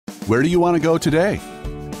Where do you want to go today?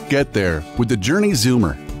 Get there with the Journey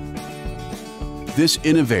Zoomer. This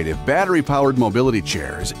innovative battery-powered mobility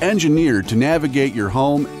chair is engineered to navigate your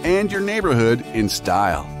home and your neighborhood in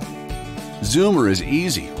style. Zoomer is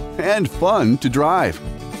easy and fun to drive.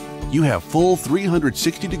 You have full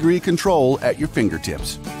 360-degree control at your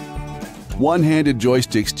fingertips. One-handed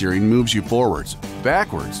joystick steering moves you forwards,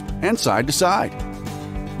 backwards, and side to side.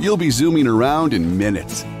 You'll be zooming around in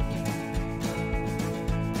minutes.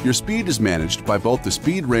 Your speed is managed by both the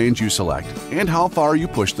speed range you select and how far you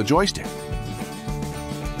push the joystick.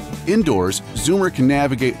 Indoors, Zoomer can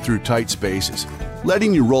navigate through tight spaces,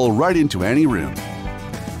 letting you roll right into any room.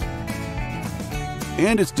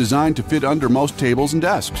 And it's designed to fit under most tables and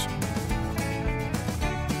desks.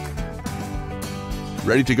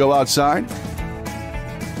 Ready to go outside?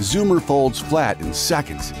 Zoomer folds flat in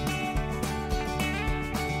seconds.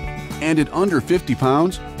 And at under 50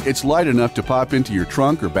 pounds, it's light enough to pop into your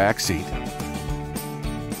trunk or back seat.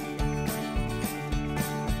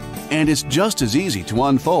 And it's just as easy to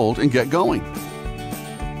unfold and get going.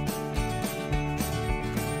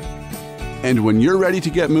 And when you're ready to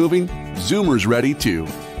get moving, Zoomer's ready too.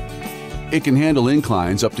 It can handle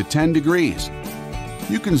inclines up to 10 degrees.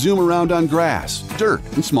 You can zoom around on grass, dirt,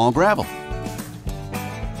 and small gravel.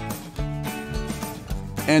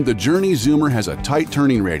 And the Journey Zoomer has a tight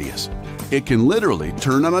turning radius. It can literally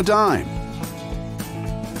turn on a dime.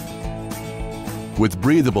 With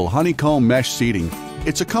breathable honeycomb mesh seating,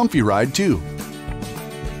 it's a comfy ride too.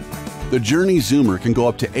 The Journey Zoomer can go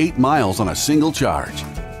up to 8 miles on a single charge.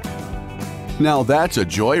 Now that's a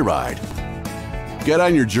joyride. Get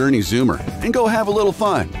on your Journey Zoomer and go have a little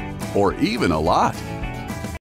fun, or even a lot.